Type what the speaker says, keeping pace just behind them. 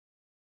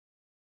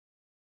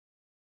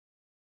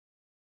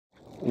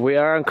We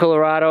are in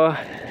Colorado,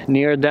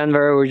 near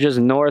Denver. We're just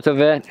north of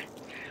it.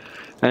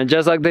 And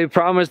just like they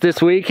promised this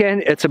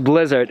weekend, it's a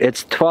blizzard.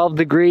 It's 12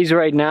 degrees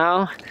right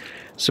now.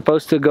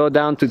 Supposed to go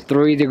down to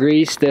 3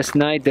 degrees this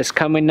night, this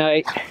coming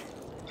night.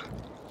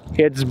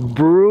 It's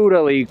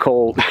brutally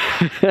cold.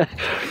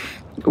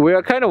 We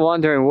are kind of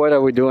wondering what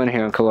are we doing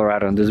here in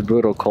Colorado in this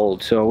brutal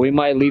cold. So we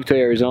might leave to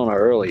Arizona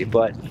early,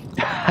 but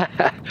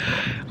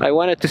I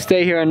wanted to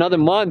stay here another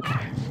month.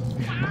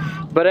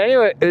 But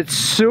anyway, it's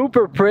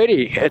super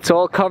pretty. It's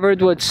all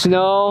covered with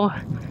snow.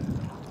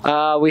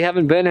 We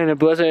haven't been in a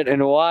blizzard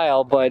in a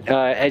while, but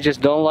I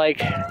just don't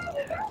like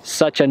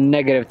such a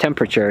negative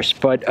temperatures.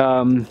 But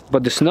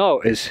the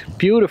snow is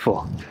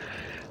beautiful.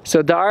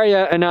 So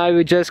Daria and I,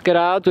 we just got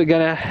out. We're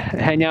gonna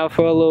hang out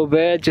for a little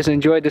bit, just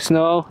enjoy the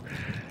snow.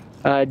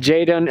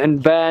 Jaden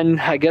and Ben,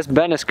 I guess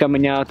Ben is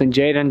coming out, and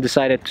Jaden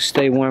decided to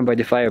stay warm by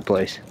the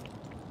fireplace.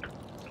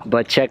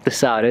 But check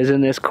this out,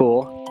 isn't this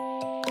cool?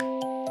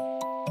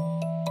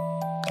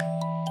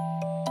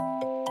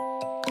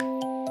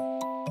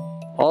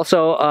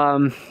 Also,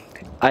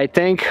 I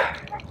think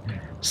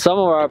some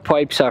of our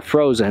pipes are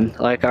frozen.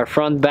 Like our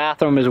front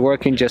bathroom is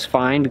working just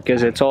fine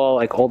because it's all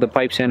like all the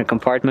pipes in a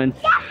compartment.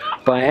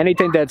 But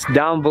anything that's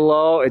down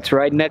below, it's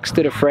right next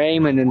to the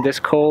frame, and in this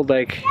cold,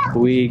 like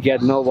we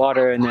get no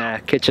water in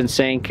the kitchen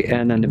sink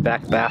and in the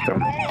back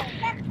bathroom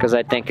because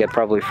I think it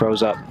probably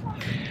froze up.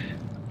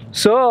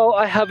 So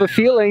I have a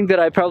feeling that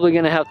I'm probably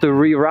gonna have to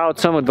reroute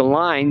some of the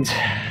lines.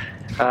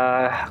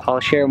 I'll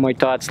share my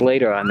thoughts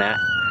later on that.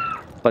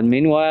 But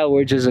meanwhile,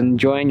 we're just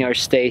enjoying our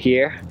stay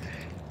here.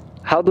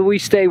 How do we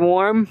stay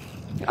warm?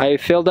 I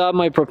filled up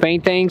my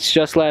propane tanks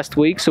just last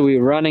week, so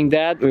we're running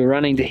that. We're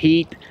running the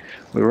heat.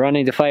 We're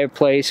running the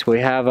fireplace. We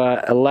have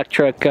a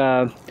electric,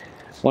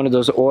 one of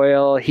those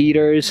oil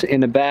heaters in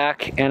the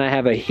back, and I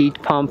have a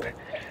heat pump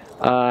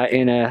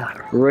in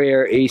a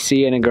rear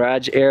AC in a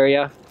garage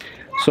area.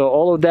 So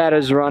all of that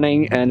is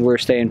running, and we're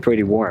staying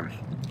pretty warm.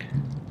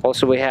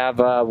 Also, we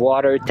have a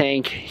water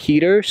tank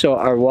heater, so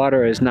our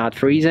water is not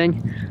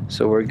freezing.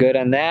 So we're good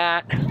on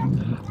that.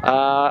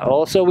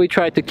 Also, we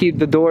try to keep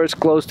the doors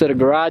close to the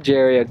garage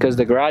area because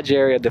the garage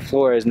area, the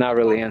floor is not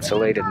really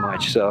insulated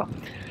much. So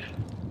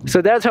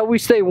that's how we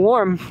stay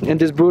warm in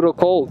this brutal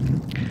cold.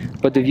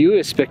 But the view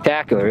is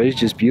spectacular. It's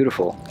just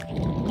beautiful.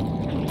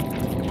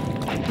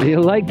 Do you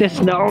like the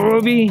snow,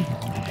 Ruby?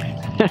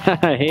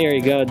 Here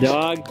you go,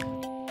 dog.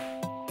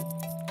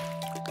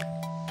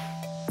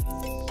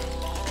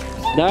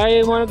 Daria,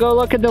 you want to go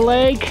look at the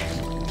lake?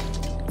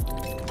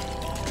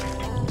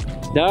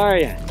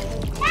 Daria.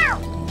 No!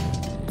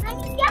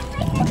 I'm just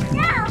like the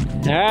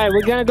snow! Alright,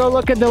 we're gonna go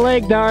look at the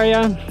lake,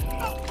 Daria.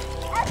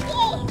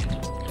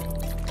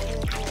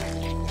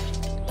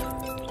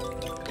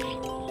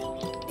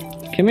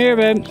 Okay. Come here,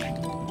 babe.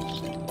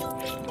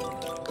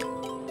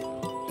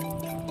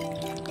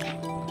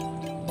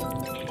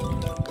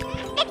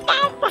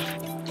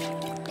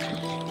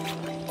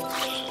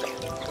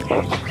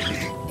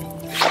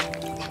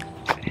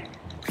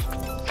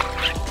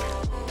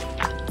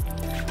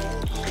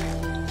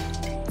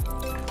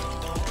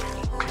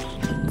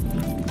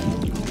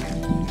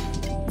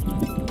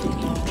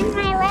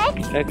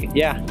 Okay,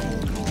 yeah.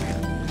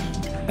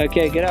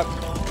 Okay, get up.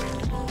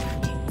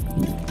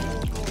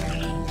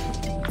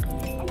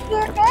 Do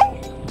this.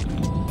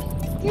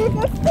 Do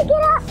this to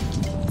get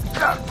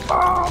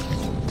up.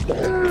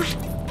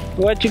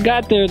 What you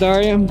got there,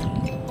 Daria? No.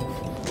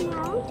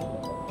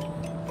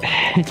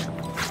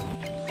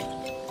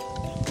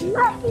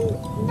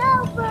 No,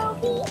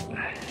 Ruby.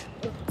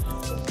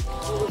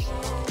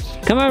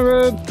 Come on,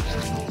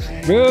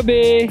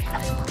 Ruby.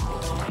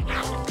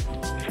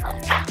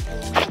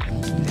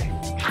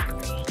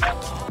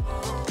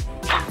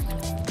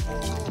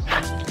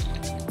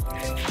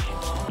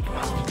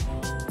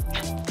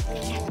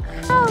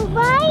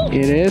 Right?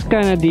 It is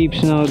kind of deep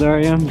snow,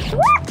 Daria.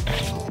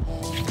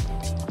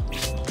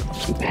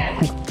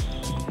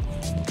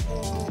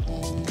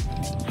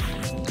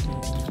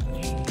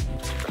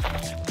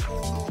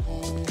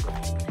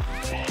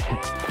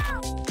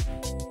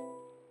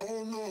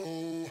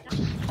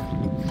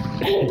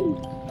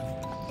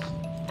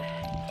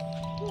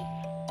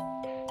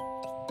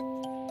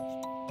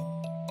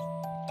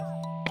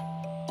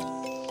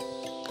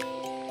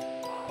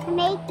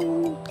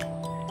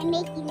 I'm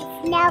making a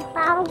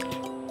snowball.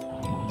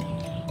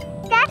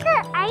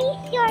 Are you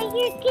sure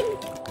you can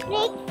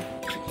make?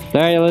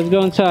 Daria, let's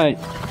go inside.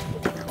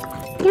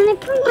 Gonna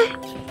put my.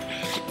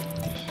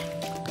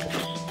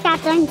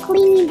 That's I'm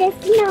cleaning the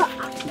snow off.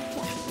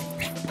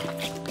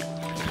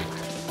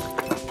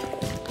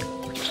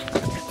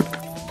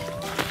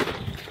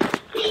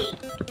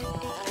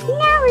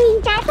 No,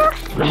 Tata.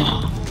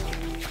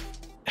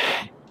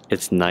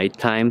 It's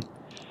nighttime,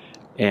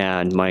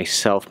 and my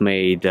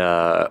self-made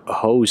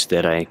hose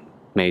that I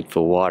made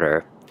for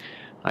water,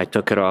 I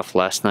took it off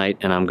last night,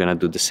 and I'm gonna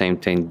do the same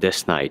thing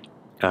this night.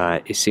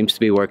 It seems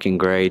to be working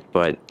great,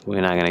 but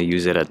we're not gonna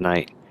use it at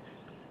night.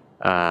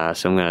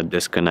 So I'm gonna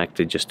disconnect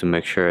it just to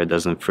make sure it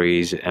doesn't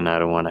freeze, and I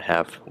don't want to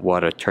have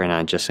water turn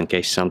on just in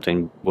case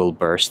something will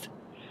burst.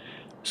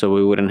 so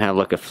we wouldn't have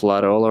like a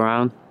flood all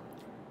around.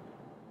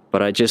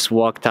 But I just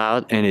walked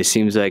out and it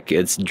seems like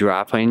it's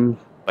dropping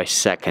by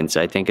seconds.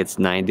 I think it's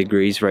 9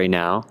 degrees right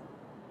now,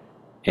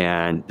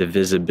 and the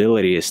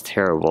visibility is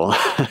terrible.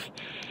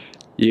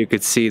 You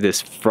could see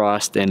this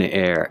frost in the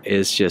air.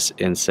 It's just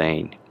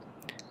insane.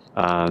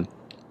 So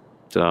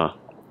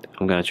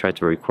I'm gonna try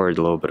to record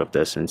a little bit of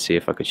this and see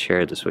if I could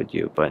share this with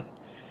you, but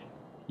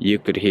you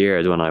could hear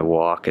it when I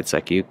walk. It's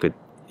like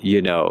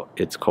you know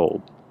it's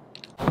cold.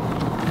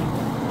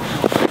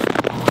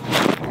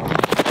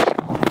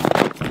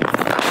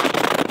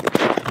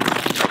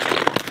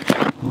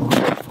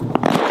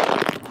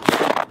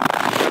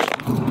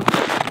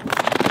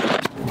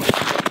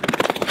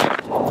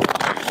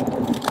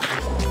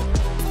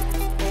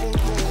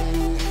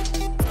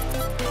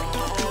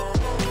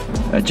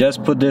 I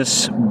just put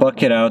this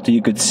bucket out.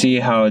 You could see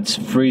how it's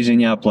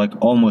freezing up like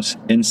almost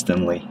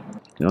instantly.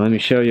 Now let me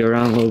show you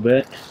around a little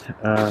bit.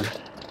 I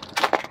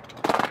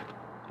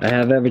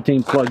have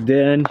everything plugged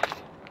in.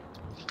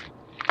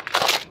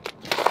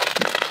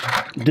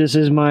 This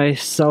is my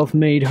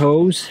self-made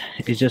hose.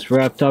 It's just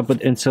wrapped up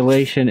with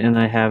insulation, and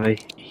I have a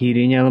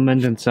heating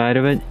element inside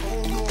of it.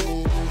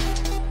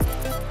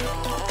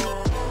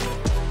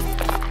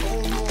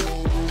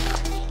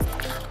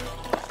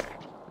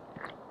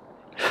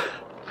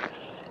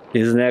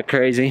 Isn't that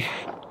crazy?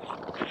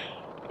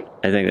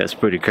 I think that's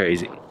pretty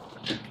crazy.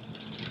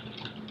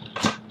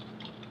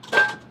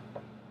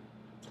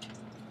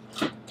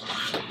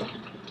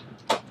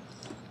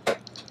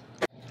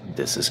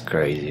 This is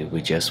crazy.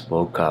 We just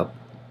woke up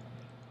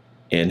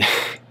and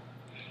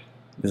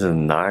there's a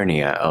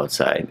Narnia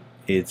outside.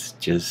 It's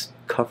just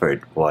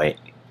covered white.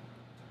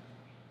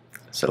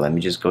 So let me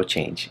just go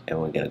change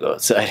and we're gonna go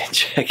outside and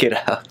check it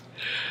out.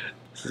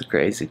 This is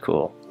crazy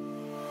cool.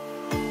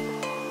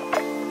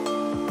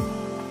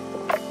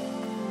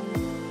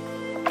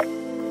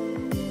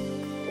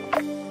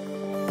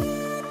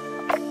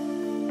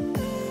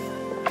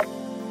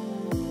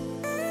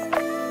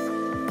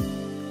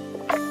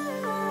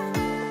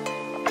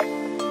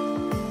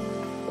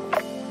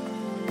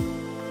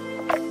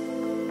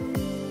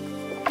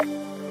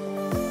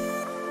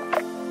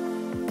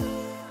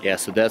 Yeah,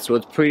 so that's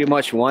what pretty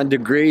much 1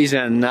 degrees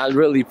and not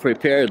really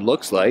prepared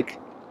looks like.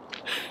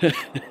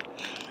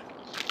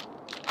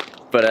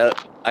 But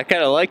I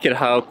kind of like it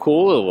how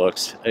cool it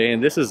looks. I mean,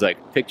 this is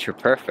like picture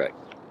perfect.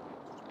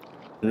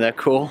 Isn't that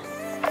cool?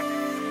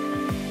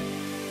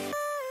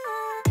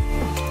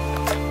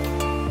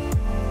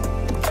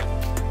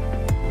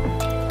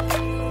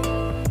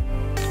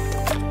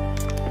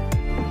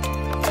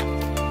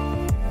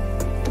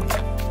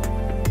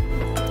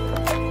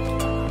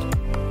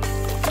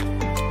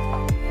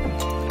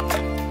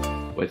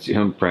 What's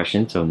your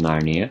impressions of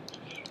Narnia?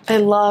 I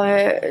love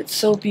it. It's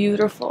so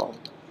beautiful.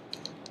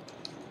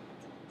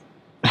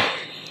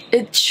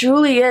 It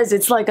truly is.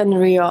 It's like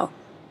unreal.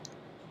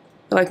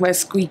 I like my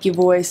squeaky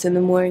voice in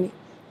the morning.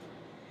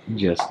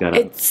 Just gotta.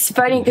 It's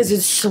funny because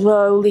it's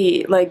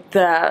slowly like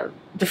the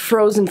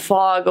frozen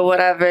fog or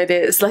whatever it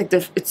is. Like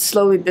it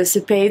slowly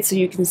dissipates, so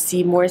you can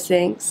see more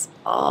things.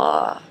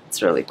 Ah,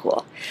 it's really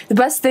cool. The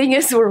best thing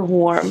is we're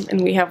warm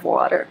and we have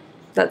water.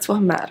 That's what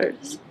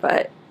matters.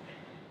 But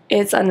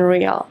it's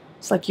unreal.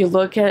 It's like you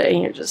look at it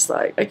and you're just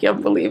like, I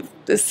can't believe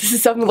this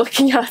is, I'm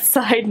looking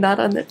outside, not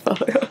on the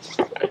photo.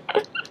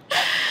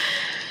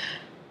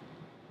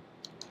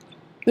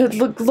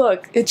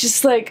 Look, it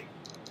just like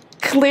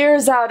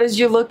clears out as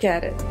you look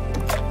at it.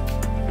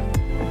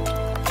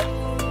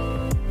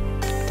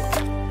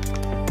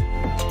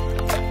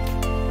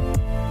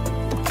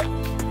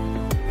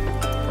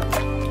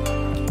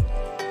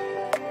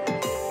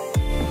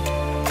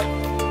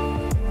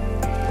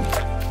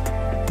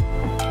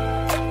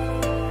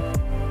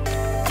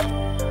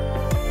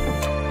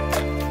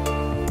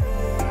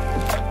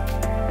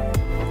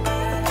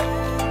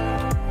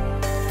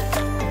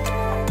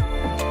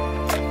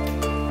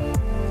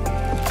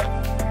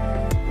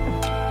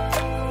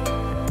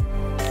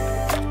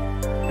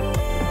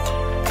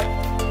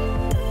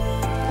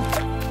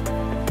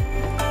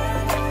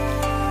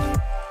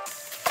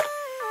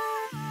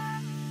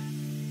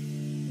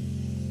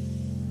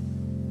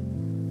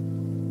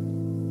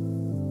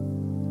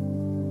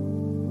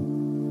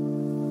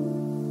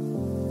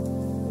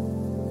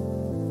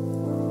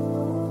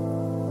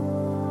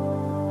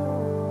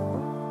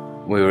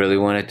 We really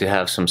wanted to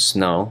have some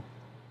snow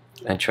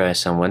and try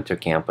some winter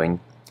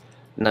camping.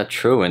 Not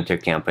true winter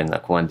camping,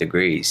 like 1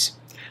 degrees.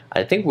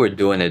 I think we're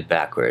doing it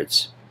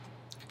backwards.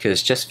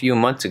 Because just a few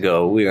months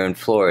ago, we were in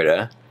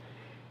Florida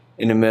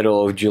in the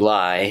middle of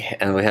July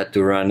and we had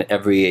to run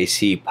every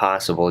AC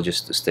possible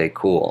just to stay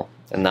cool.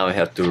 And now we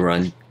have to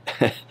run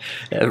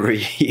every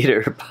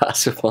heater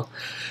possible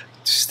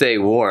to stay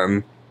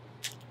warm.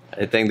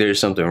 I think there's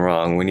something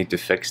wrong. We need to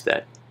fix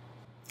that.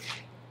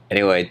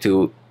 Anyway,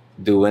 to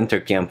do winter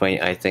camping,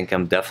 I think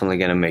I'm definitely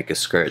gonna make a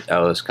skirt.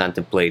 I was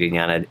contemplating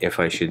on it if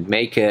I should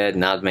make it,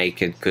 not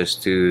make it,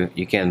 because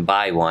you can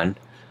buy one,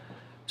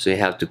 so you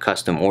have to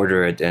custom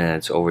order it, and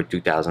it's over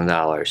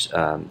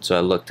 $2,000. So I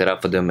looked it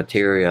up for the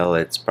material.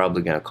 It's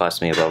probably gonna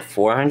cost me about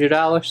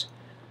 $400.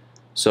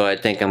 So I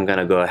think I'm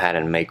gonna go ahead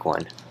and make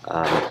one.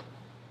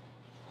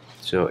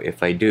 So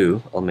if I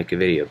do, I'll make a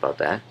video about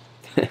that.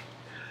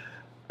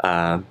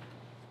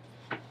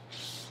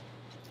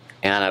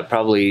 And I'm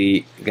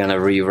probably gonna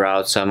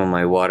reroute some of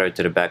my water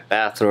to the back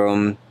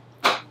bathroom.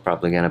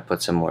 Probably gonna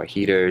put some more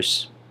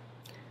heaters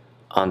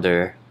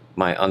under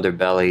my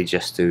underbelly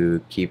just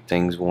to keep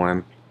things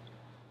warm.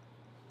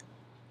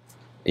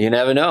 You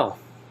never know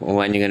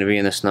when you're gonna be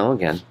in the snow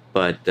again,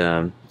 but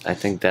I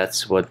think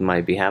that's what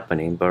might be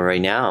happening. But right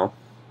now,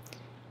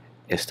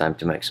 it's time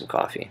to make some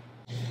coffee.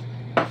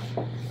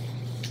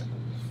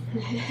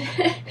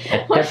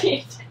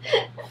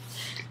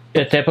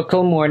 A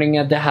typical morning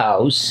at the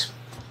house.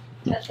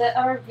 At the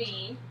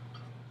RV.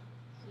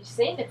 You're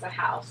saying it's a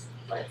house,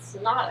 but it's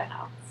not a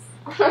house.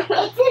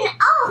 It's an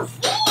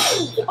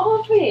RV.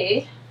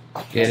 RV?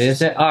 It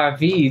is an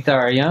RV,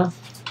 Daria.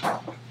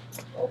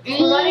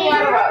 Running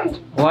out of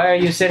road. Why are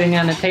you sitting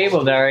on the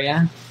table,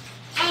 Daria?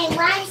 I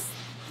want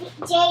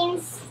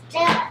James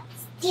to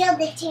steal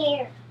the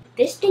chair.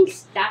 This thing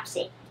stops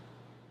it.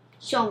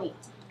 Show me.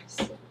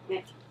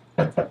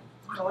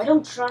 No, I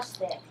don't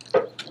trust it.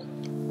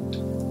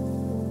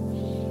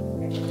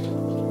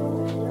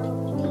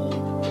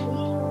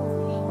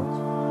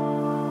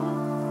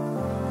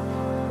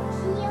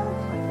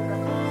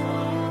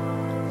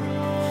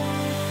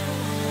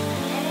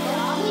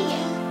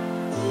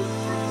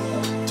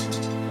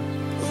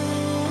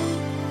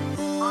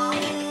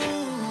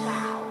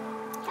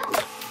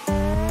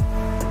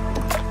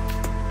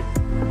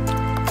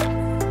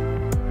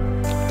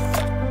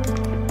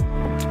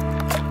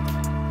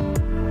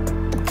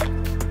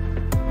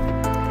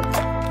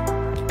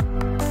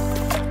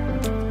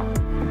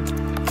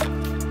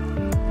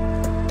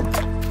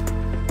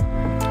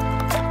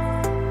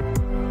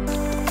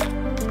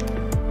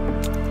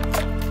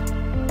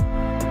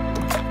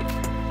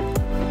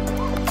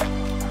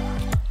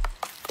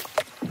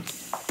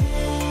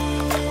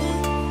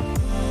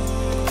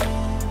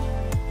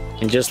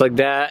 And just like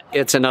that,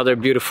 it's another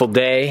beautiful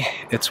day.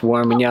 It's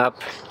warming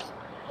up.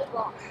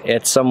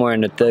 It's somewhere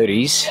in the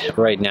 30s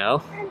right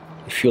now.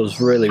 It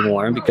feels really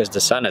warm because the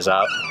sun is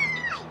out.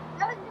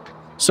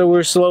 So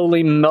we're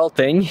slowly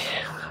melting.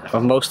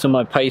 Most of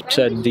my pipes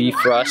are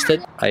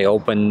defrosted. I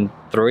opened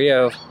three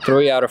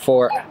out of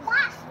 4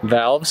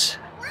 valves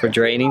for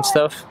draining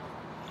stuff.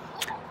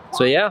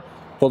 So yeah,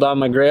 pulled out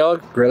my grill,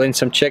 grilling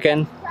some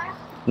chicken.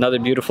 Another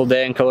beautiful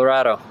day in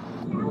Colorado.